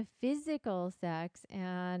not be a physical sex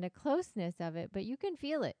and a closeness of it, but you can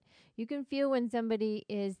feel it. You can feel when somebody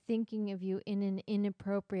is thinking of you in an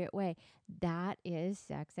inappropriate way. That is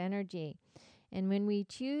sex energy. And when we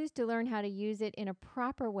choose to learn how to use it in a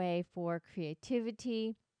proper way for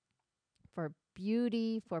creativity, for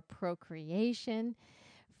beauty, for procreation,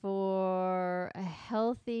 for a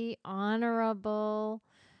healthy, honorable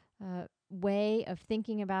way of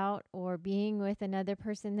thinking about or being with another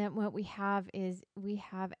person, then what we have is we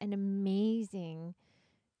have an amazing,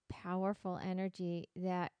 powerful energy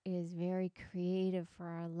that is very creative for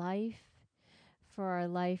our life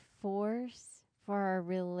force, for our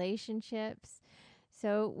relationships.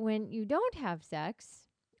 So when you don't have sex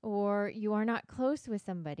or you are not close with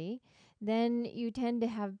somebody, then you tend to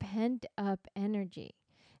have pent up energy.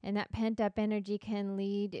 And that pent up energy can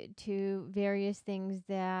lead to various things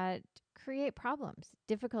that create problems,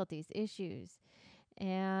 difficulties, issues.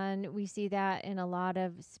 And we see that in a lot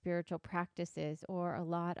of spiritual practices or a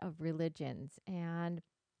lot of religions. And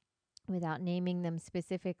without naming them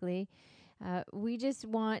specifically, we just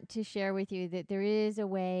want to share with you that there is a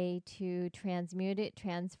way to transmute it,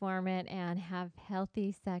 transform it, and have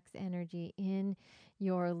healthy sex energy in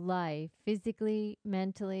your life, physically,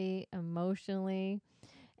 mentally, emotionally,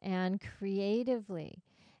 and creatively.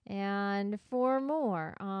 And for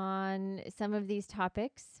more on some of these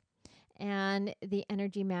topics and the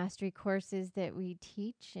energy mastery courses that we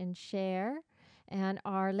teach and share, and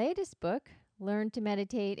our latest book, Learn to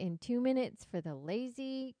Meditate in 2 Minutes for the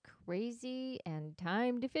Lazy, Crazy, and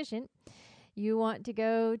Time Deficient, you want to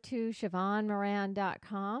go to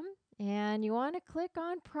SheevaunMoran.com and you want to click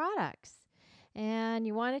on products. And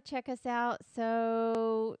you want to check us out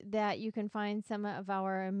so that you can find some of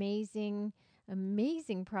our amazing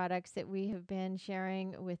products that we have been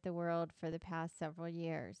sharing with the world for the past several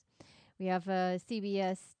years. We have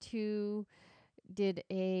CBS 2 did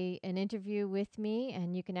an interview with me,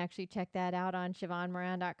 and you can actually check that out on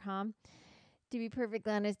SheevaunMoran.com. To be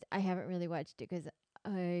perfectly honest, I haven't really watched it because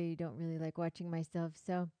I don't really like watching myself.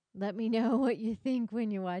 So let me know what you think when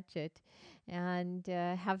you watch it. And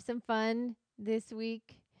have some fun this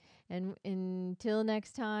week. And until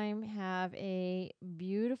next time, have a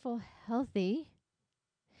beautiful, healthy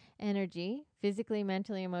energy, physically,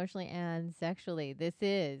 mentally, emotionally, and sexually. This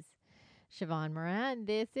is Sheevaun Moran.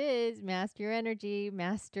 This is Master Your Energy,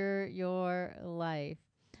 Master Your Life.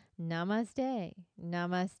 Namaste,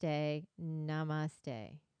 namaste,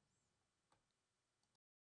 namaste.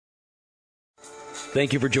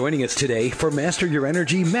 Thank you for joining us today for Master Your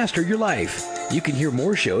Energy, Master Your Life. You can hear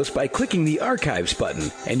more shows by clicking the Archives button,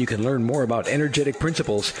 and you can learn more about energetic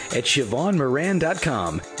principles at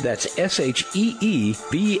SheevaunMoran.com. That's Sheevaun,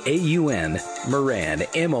 Moran,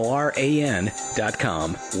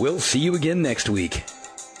 MORAN.com. We'll see you again next week.